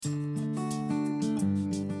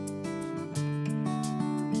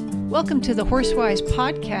Welcome to the Horsewise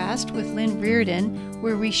podcast with Lynn Reardon,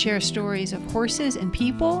 where we share stories of horses and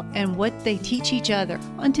people and what they teach each other.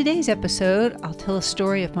 On today's episode, I'll tell a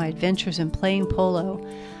story of my adventures in playing polo,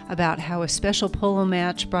 about how a special polo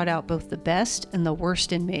match brought out both the best and the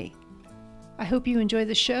worst in me. I hope you enjoy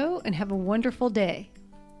the show and have a wonderful day.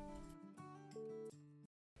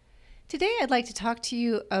 Today, I'd like to talk to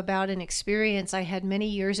you about an experience I had many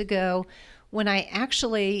years ago when I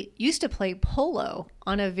actually used to play polo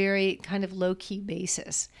on a very kind of low-key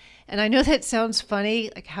basis. And I know that sounds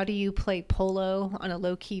funny, like how do you play polo on a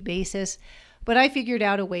low-key basis? But I figured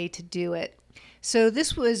out a way to do it. So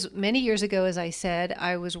this was many years ago, as I said.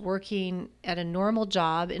 I was working at a normal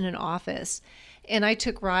job in an office, and I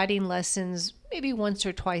took riding lessons maybe once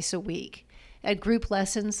or twice a week at group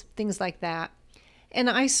lessons, things like that. And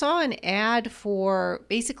I saw an ad for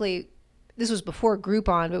basically, this was before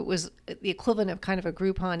Groupon, but it was the equivalent of kind of a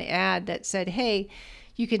Groupon ad that said, hey,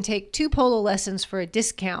 you can take 2 polo lessons for a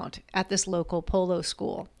discount at this local polo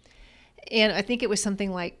school. And I think it was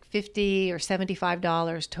something like $50 or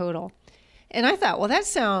 $75 total. And I thought, well, that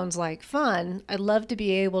sounds like fun. I'd love to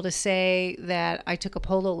be able to say that I took a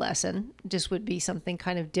polo lesson. Just would be something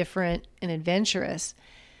kind of different and adventurous.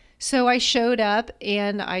 So I showed up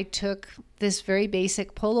and I took this very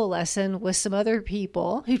basic polo lesson with some other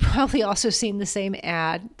people who'd probably also seen the same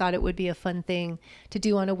ad, thought it would be a fun thing to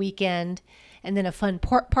do on a weekend, and then a fun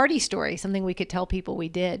party story, something we could tell people we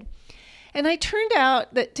did. And I turned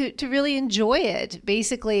out that to really enjoy it.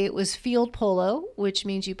 Basically, it was field polo, which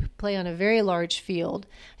means you play on a very large field.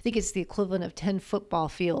 I think it's the equivalent of 10 football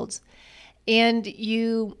fields. And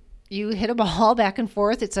you hit a ball back and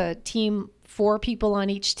forth. It's a team, 4 people on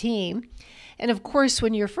each team. And of course,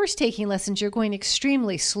 when you're first taking lessons, you're going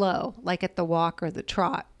extremely slow, like at the walk or the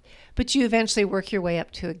trot. But you eventually work your way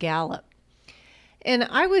up to a gallop. And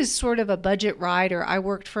I was sort of a budget rider. I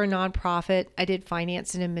worked for a nonprofit. I did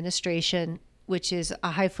finance and administration, which is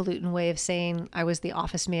a highfalutin way of saying I was the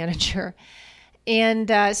office manager. And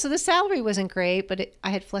so the salary wasn't great, but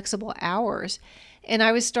I had flexible hours. And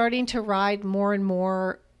I was starting to ride more and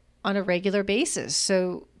more on a regular basis.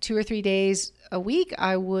 So 2 or 3 days a week,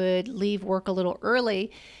 I would leave work a little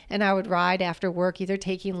early and I would ride after work, either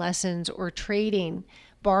taking lessons or trading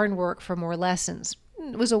barn work for more lessons.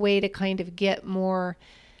 It was a way to kind of get more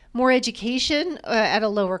education at a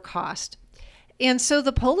lower cost. And so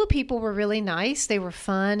the polo people were really nice. They were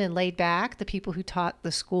fun and laid back, the people who taught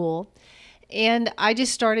the school. And I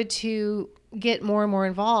just started to get more and more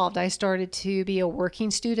involved. I started to be a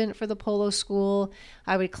working student for the polo school.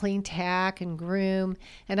 I would clean tack and groom,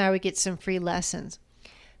 and I would get some free lessons.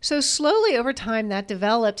 So slowly over time that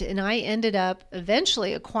developed, and I ended up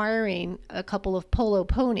eventually acquiring a couple of polo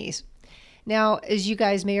ponies. Now, as you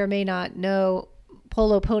guys may or may not know,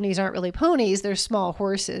 polo ponies aren't really ponies, they're small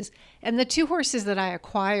horses. And the 2 horses that I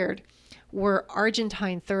acquired were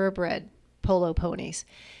Argentine thoroughbred polo ponies.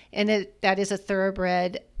 And that is a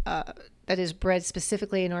thoroughbred that is bred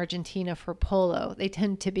specifically in Argentina for polo. They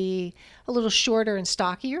tend to be a little shorter and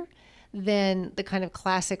stockier than the kind of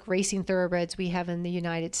classic racing thoroughbreds we have in the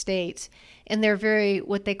United States. And they're very,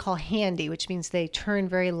 what they call handy, which means they turn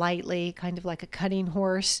very lightly, kind of like a cutting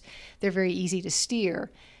horse. They're very easy to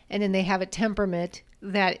steer. And then they have a temperament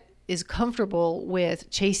that is comfortable with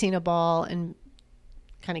chasing a ball and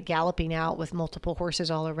kind of galloping out with multiple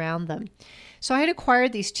horses all around them. So I had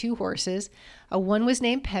acquired these 2 horses. One was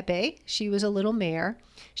named Pepe. She was a little mare.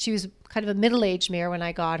 She was kind of a middle-aged mare when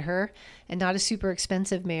I got her and not a super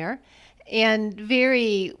expensive mare, and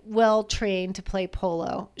very well trained to play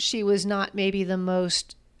polo. She was not maybe the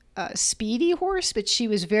most speedy horse, but she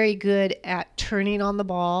was very good at turning on the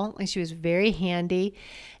ball, and she was very handy,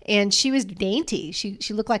 and she was dainty. She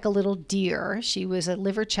looked like a little deer. She was a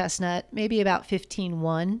liver chestnut, maybe about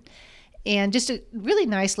 15-1, and just a really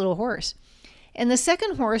nice little horse. And the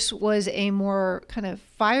second horse was a more kind of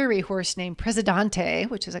fiery horse named Presidente,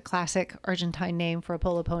 which is a classic Argentine name for a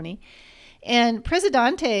polo pony. And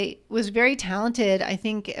Presidente was very talented. I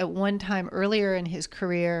think at one time earlier in his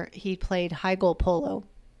career, he played high goal polo,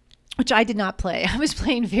 which I did not play. I was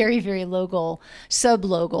playing very, very low goal,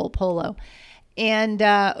 sub-low goal polo. And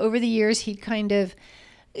over the years, he would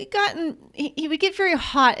get very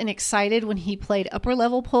hot and excited when he played upper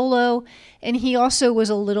level polo. And he also was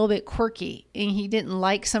a little bit quirky, and he didn't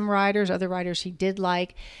like some riders, other riders he did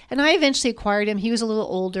like. And I eventually acquired him. He was a little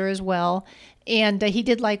older as well. And he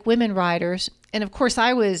did like women riders. And of course,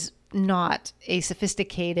 I was not a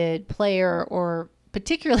sophisticated player or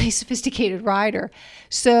particularly sophisticated rider.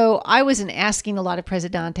 So I wasn't asking a lot of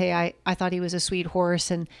Presidente. I thought he was a sweet horse,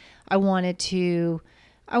 and I wanted to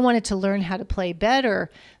I wanted to learn how to play better,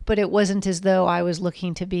 but it wasn't as though I was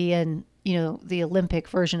looking to be in, the Olympic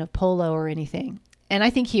version of polo or anything. And I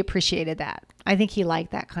think he appreciated that. I think he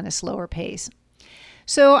liked that kind of slower pace.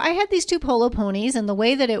 So I had these 2 polo ponies, and the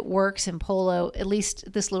way that it works in polo, at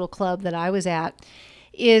least this little club that I was at,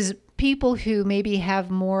 is people who maybe have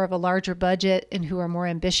more of a larger budget and who are more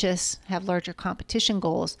ambitious, have larger competition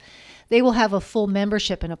goals, they will have a full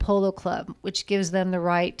membership in a polo club, which gives them the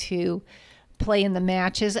right to play in the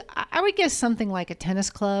matches. I would guess something like a tennis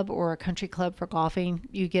club or a country club for golfing.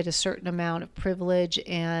 You get a certain amount of privilege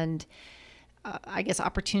and I guess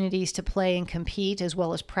opportunities to play and compete as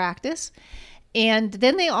well as practice. And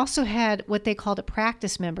then they also had what they called a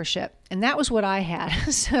practice membership. And that was what I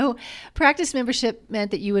had. So practice membership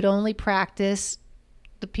meant that you would only practice.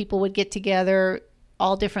 The people would get together,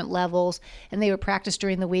 all different levels, and they would practice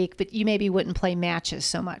during the week, but you maybe wouldn't play matches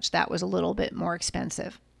so much. That was a little bit more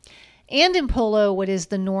expensive. And in polo, what is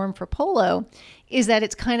the norm for polo is that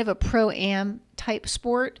it's kind of a pro-am type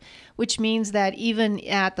sport, which means that even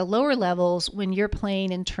at the lower levels, when you're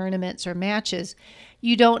playing in tournaments or matches,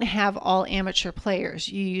 you don't have all amateur players.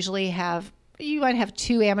 You might have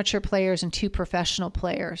 2 amateur players and 2 professional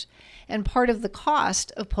players. And part of the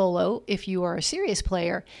cost of polo, if you are a serious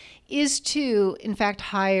player, is to, in fact,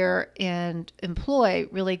 hire and employ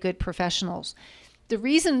really good professionals. The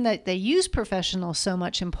reason that they use professionals so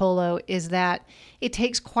much in polo is that it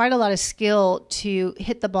takes quite a lot of skill to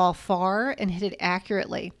hit the ball far and hit it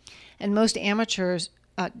accurately. And most amateurs,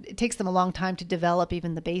 it takes them a long time to develop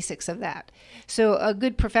even the basics of that. So a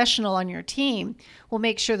good professional on your team will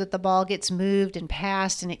make sure that the ball gets moved and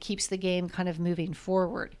passed and it keeps the game kind of moving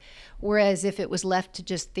forward. Whereas if it was left to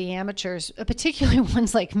just the amateurs, particularly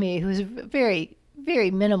ones like me, who's a very,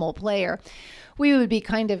 very minimal player, we would be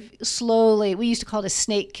kind of slowly, we used to call it a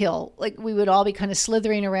snake kill. Like we would all be kind of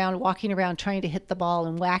slithering around, walking around, trying to hit the ball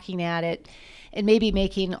and whacking at it, and maybe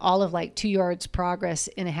making all of like 2 yards progress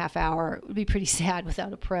in a half hour. It would be pretty sad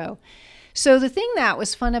without a pro. So the thing that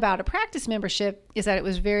was fun about a practice membership is that it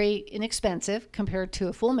was very inexpensive compared to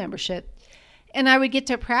a full membership. And I would get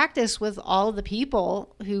to practice with all of the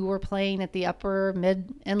people who were playing at the upper,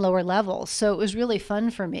 mid, and lower levels. So it was really fun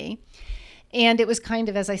for me. And it was kind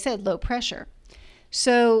of, as I said, low pressure.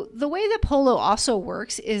 So the way that polo also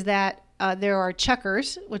works is that there are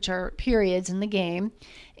chukkers, which are periods in the game.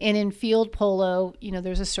 And in field polo,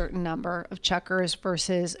 there's a certain number of chukkers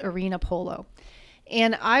versus arena polo.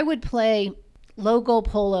 And I would play low goal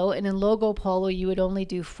polo, and in low goal polo, you would only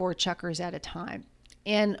do 4 chukkers at a time.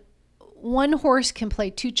 And one horse can play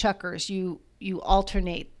 2 chukkers. You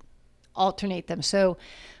alternate them. So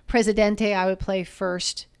Presidente, I would play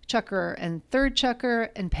first chukker and third chukker,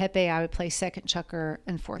 and Pepe, I would play second chukker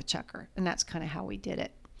and fourth chukker. And that's kind of how we did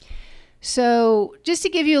it. So just to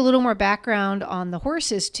give you a little more background on the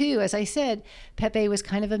horses too, as I said, Pepe was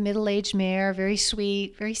kind of a middle-aged mare, very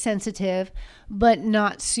sweet, very sensitive, but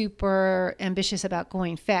not super ambitious about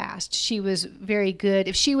going fast. She was very good.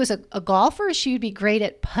 If she was a golfer, she would be great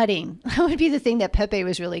at putting. That would be the thing that Pepe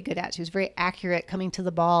was really good at. She was very accurate coming to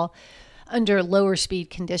the ball under lower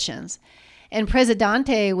speed conditions. And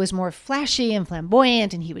Presidente was more flashy and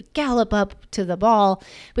flamboyant, and he would gallop up to the ball,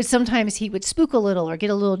 but sometimes he would spook a little or get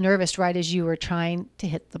a little nervous right as you were trying to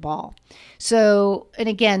hit the ball. So, and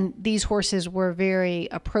again, these horses were very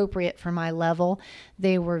appropriate for my level.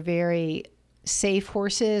 They were very safe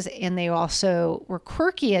horses, and they also were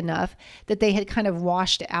quirky enough that they had kind of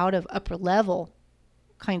washed out of upper level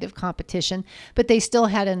kind of competition, but they still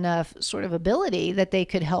had enough sort of ability that they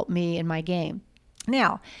could help me in my game.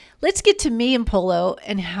 Now, let's get to me in polo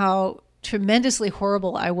and how tremendously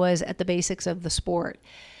horrible I was at the basics of the sport.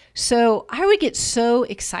 So I would get so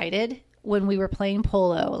excited when we were playing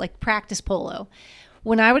polo, like practice polo.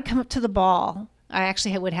 When I would come up to the ball, I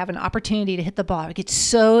actually would have an opportunity to hit the ball. I would get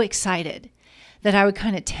so excited that I would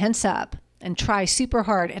kind of tense up and try super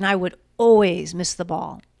hard, and I would always miss the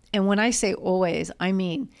ball. And when I say always, I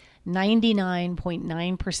mean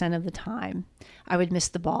 99.9% of the time, I would miss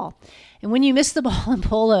the ball. And when you miss the ball in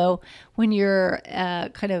polo, when you're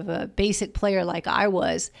kind of a basic player like I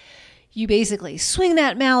was, you basically swing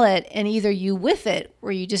that mallet and either you whiff it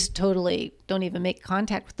or you just totally don't even make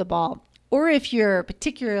contact with the ball. Or if you're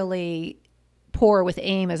particularly poor with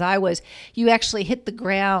aim, as I was, you actually hit the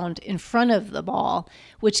ground in front of the ball,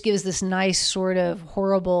 which gives this nice sort of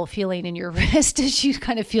horrible feeling in your wrist as you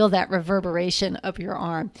kind of feel that reverberation up your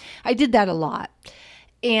arm. I did that a lot.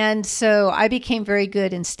 And so I became very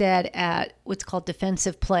good instead at what's called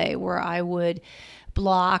defensive play, where I would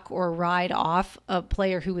block or ride off a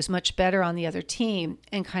player who was much better on the other team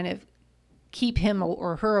and kind of keep him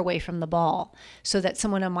or her away from the ball so that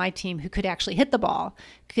someone on my team who could actually hit the ball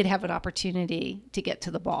could have an opportunity to get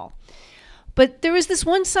to the ball. But there was this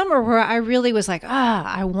one summer where I really was like,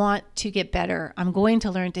 I want to get better. I'm going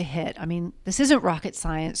to learn to hit. I mean, this isn't rocket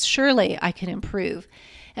science. Surely I can improve.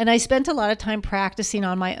 And I spent a lot of time practicing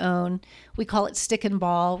on my own. We call it stick and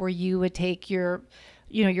ball, where you would take your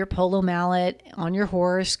polo mallet on your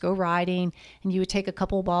horse, go riding, and you would take a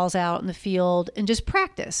couple balls out in the field and just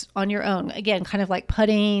practice on your own. Again, kind of like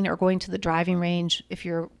putting or going to the driving range if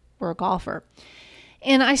you were a golfer.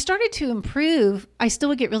 And I started to improve. I still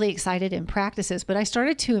would get really excited in practices, but I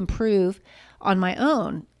started to improve on my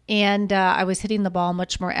own. And I was hitting the ball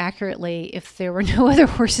much more accurately if there were no other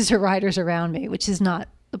horses or riders around me, which is not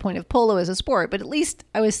the point of polo as a sport, but at least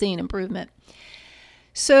I was seeing improvement.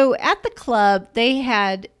 So at the club, they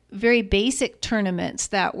had very basic tournaments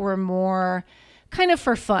that were more kind of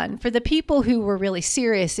for fun. For the people who were really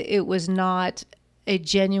serious, it was not a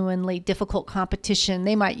genuinely difficult competition.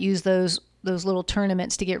 They might use those little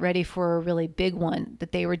tournaments to get ready for a really big one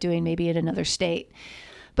that they were doing maybe in another state.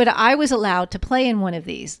 But I was allowed to play in one of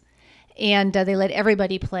these, and they let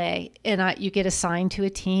everybody play, and you get assigned to a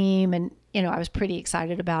team, and I was pretty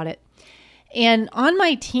excited about it. And on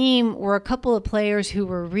my team were a couple of players who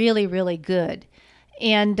were really, really good,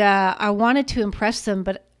 and I wanted to impress them,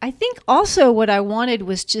 but I think also what I wanted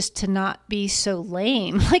was just to not be so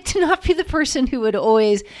lame, like to not be the person who would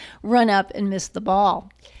always run up and miss the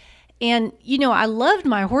ball. And, I loved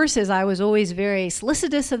my horses. I was always very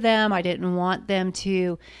solicitous of them. I didn't want them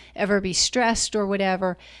to ever be stressed or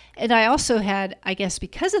whatever. And I also had, I guess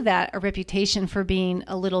because of that, a reputation for being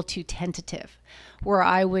a little too tentative, where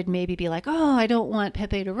I would maybe be like, I don't want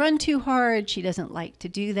Pepe to run too hard. She doesn't like to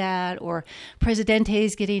do that. Or Presidente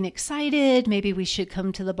is getting excited. Maybe we should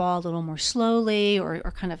come to the ball a little more slowly, or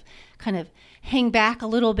kind of hang back a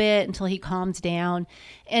little bit until he calms down.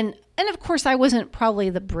 And of course, I wasn't probably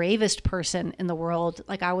the bravest person in the world.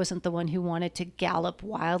 Like, I wasn't the one who wanted to gallop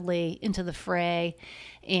wildly into the fray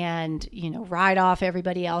and, ride off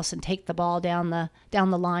everybody else and take the ball down the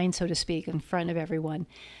line, so to speak, in front of everyone.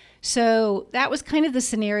 So that was kind of the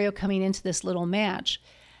scenario coming into this little match.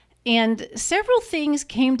 And several things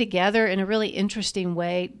came together in a really interesting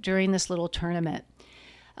way during this little tournament.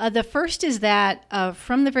 The first is that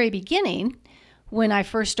from the very beginning, when I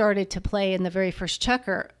first started to play in the very first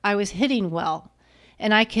chukker, I was hitting well.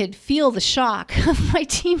 And I could feel the shock of my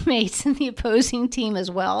teammates in the opposing team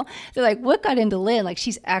as well. They're like, what got into Lynn? Like,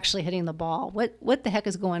 she's actually hitting the ball. What the heck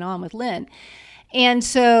is going on with Lynn? And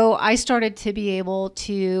so I started to be able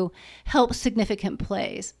to help significant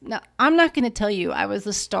plays. Now, I'm not going to tell you I was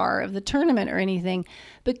the star of the tournament or anything,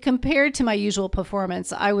 but compared to my usual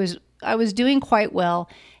performance, I was doing quite well,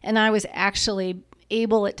 and I was actually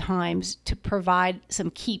able at times to provide some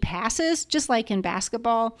key passes, just like in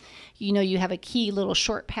basketball. You have a key little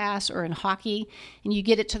short pass, or in hockey, and you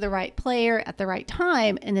get it to the right player at the right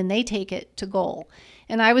time, and then they take it to goal.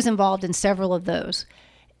 And I was involved in several of those.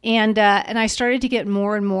 And I started to get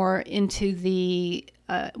more and more into the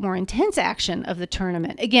more intense action of the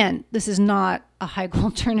tournament. Again, this is not a high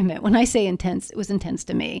goal tournament. When I say intense, it was intense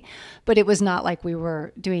to me, but it was not like we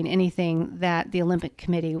were doing anything that the Olympic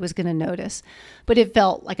Committee was going to notice, but it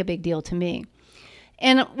felt like a big deal to me.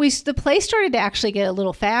 And the play started to actually get a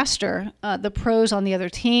little faster. The pros on the other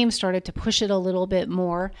team started to push it a little bit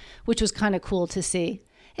more, which was kind of cool to see.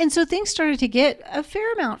 And so things started to get a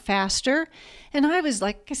fair amount faster. And I was,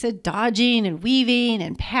 like I said, dodging and weaving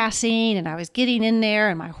and passing, and I was getting in there,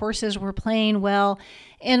 and my horses were playing well.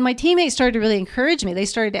 And my teammates started to really encourage me. They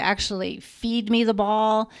started to actually feed me the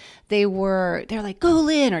ball. They're like, go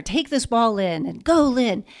Lynn, or take this ball in, and go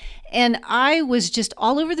Lynn. And I was just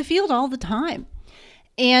all over the field all the time.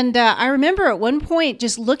 And I remember at one point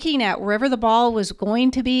just looking at wherever the ball was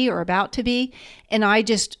going to be or about to be, and I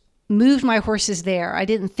just moved my horses there. I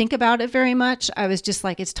didn't think about it very much. I was just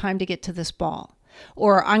like, it's time to get to this ball.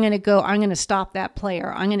 Or I'm going to stop that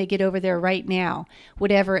player. I'm going to get over there right now,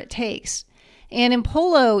 whatever it takes. And in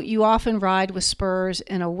polo, you often ride with spurs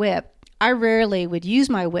and a whip. I rarely would use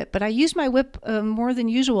my whip, but I used my whip more than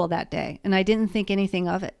usual that day, and I didn't think anything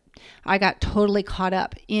of it. I got totally caught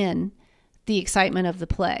up in the excitement of the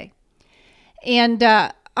play. And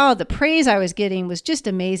the praise I was getting was just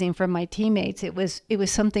amazing from my teammates. It was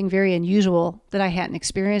something very unusual that I hadn't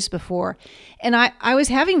experienced before. And I was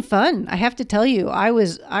having fun. I have to tell you, I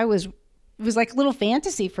was was like a little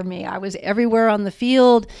fantasy for me. I was everywhere on the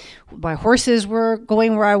field. My horses were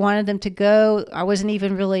going where I wanted them to go. I wasn't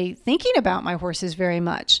even really thinking about my horses very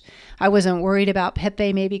much. I wasn't worried about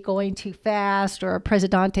Pepe maybe going too fast or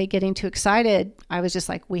Presidente getting too excited. I was just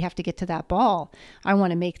like, we have to get to that ball. I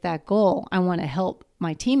want to make that goal. I want to help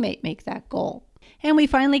my teammate make that goal. And we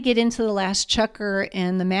finally get into the last chukker,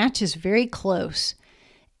 and the match is very close.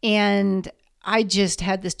 And I just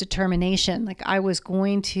had this determination, like I was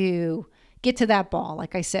going to get to that ball,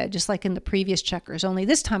 like I said, just like in the previous chukkers. Only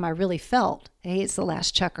this time I really felt, hey, it's the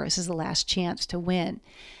last chukker. This is the last chance to win.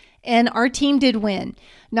 And our team did win,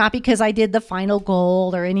 not because I did the final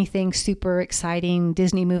goal or anything super exciting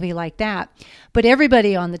Disney movie like that, but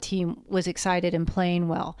everybody on the team was excited and playing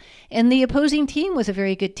well. And the opposing team was a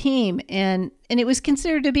very good team, and it was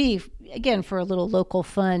considered to be, again, for a little local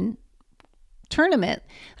fun tournament,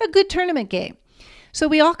 a good tournament game. So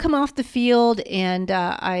we all come off the field, and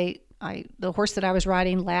the horse that I was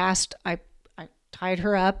riding last, I tied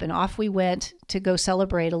her up, and off we went to go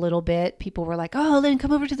celebrate a little bit. People were like, oh, then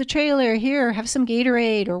come over to the trailer, here, have some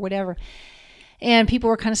Gatorade or whatever. And people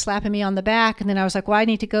were kind of slapping me on the back. And then I was like, well, I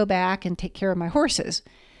need to go back and take care of my horses.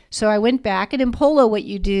 So I went back, and in polo, what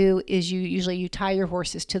you do is you tie your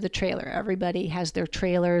horses to the trailer. Everybody has their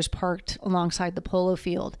trailers parked alongside the polo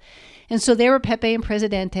field. And so there were Pepe and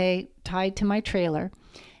Presidente tied to my trailer.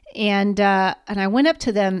 And I went up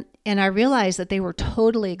to them, and I realized that they were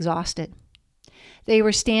totally exhausted. They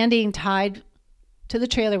were standing tied to the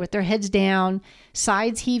trailer with their heads down,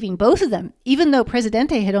 sides heaving, both of them. Even though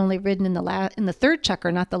Presidente had only ridden in the third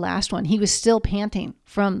chukker, not the last one, he was still panting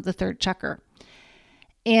from the third chukker.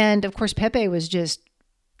 And of course, Pepe was just,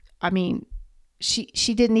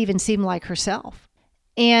 she didn't even seem like herself.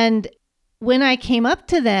 And when I came up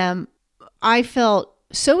to them, I felt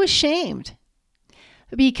so ashamed,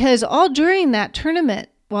 because all during that tournament,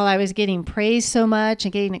 while I was getting praised so much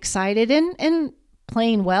and getting excited and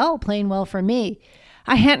playing well for me,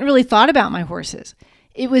 I hadn't really thought about my horses.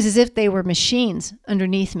 It was as if they were machines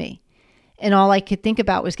underneath me. And all I could think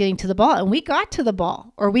about was getting to the ball. And we got to the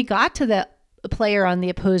ball, or we got to the player on the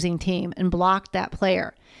opposing team and blocked that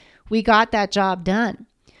player. We got that job done.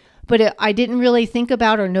 But I didn't really think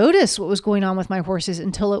about or notice what was going on with my horses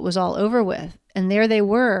until it was all over with. And there they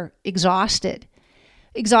were, exhausted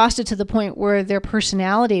to the point where their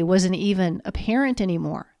personality wasn't even apparent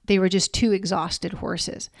anymore. They were just two exhausted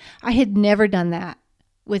horses. I had never done that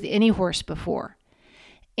with any horse before.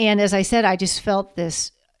 And as I said, I just felt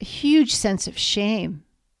this huge sense of shame.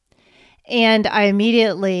 And I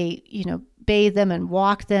immediately, bathed them and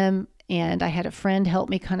walked them. And I had a friend help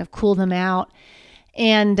me kind of cool them out.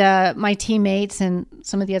 And my teammates and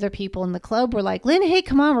some of the other people in the club were like, Lynn, hey,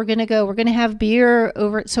 come on, we're going to go. We're going to have beer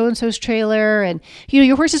over at so-and-so's trailer. And,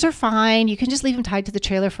 your horses are fine. You can just leave them tied to the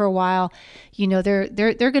trailer for a while. They're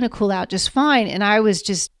going to cool out just fine. And I was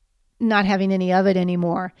just not having any of it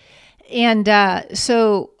anymore. And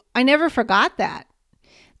so I never forgot that.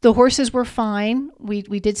 The horses were fine. We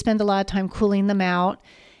did spend a lot of time cooling them out.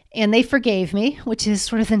 And they forgave me, which is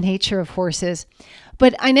sort of the nature of horses.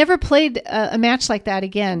 But I never played a match like that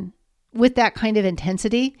again with that kind of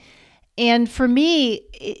intensity. And for me,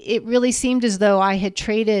 it really seemed as though I had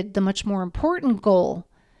traded the much more important goal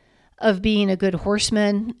of being a good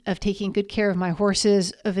horseman, of taking good care of my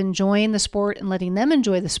horses, of enjoying the sport and letting them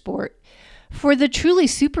enjoy the sport, for the truly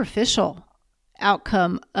superficial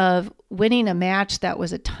outcome of winning a match that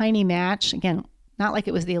was a tiny match, again, not like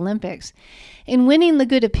it was the Olympics, and winning the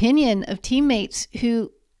good opinion of teammates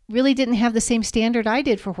who really didn't have the same standard I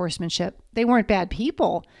did for horsemanship. They weren't bad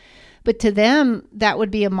people, but to them, that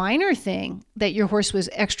would be a minor thing, that your horse was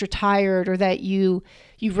extra tired, or that you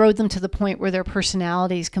rode them to the point where their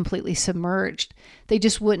personalities completely submerged. They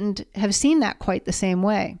just wouldn't have seen that quite the same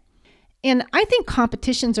way. And I think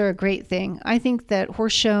competitions are a great thing. I think that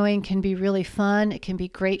horse showing can be really fun. It can be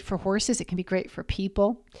great for horses. It can be great for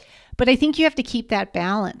people. But I think you have to keep that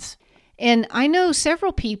balance. And I know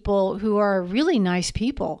several people who are really nice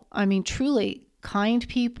people. Truly kind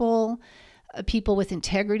people, people with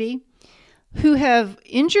integrity, who have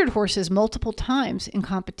injured horses multiple times in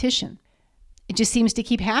competition. It just seems to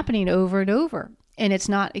keep happening over and over. And it's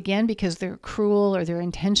not, again, because they're cruel or they're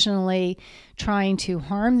intentionally trying to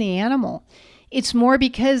harm the animal. It's more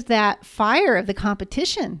because that fire of the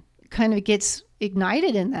competition kind of gets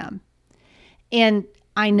ignited in them. And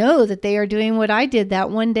I know that they are doing what I did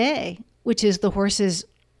that one day, which is the horses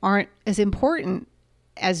aren't as important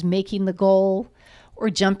as making the goal or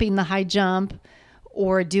jumping the high jump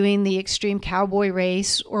or doing the extreme cowboy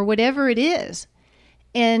race or whatever it is.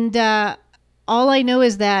 And all I know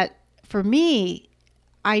is that for me,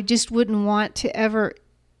 I just wouldn't want to ever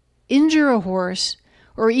injure a horse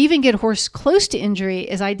or even get a horse close to injury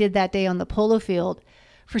as I did that day on the polo field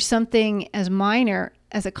for something as minor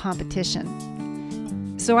as a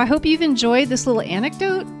competition. So I hope you've enjoyed this little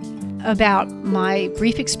anecdote about my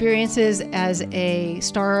brief experiences as a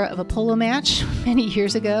star of a polo match many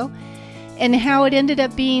years ago, and how it ended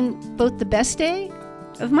up being both the best day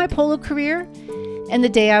of my polo career and the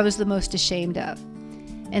day I was the most ashamed of.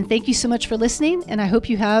 And thank you so much for listening, and I hope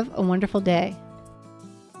you have a wonderful day.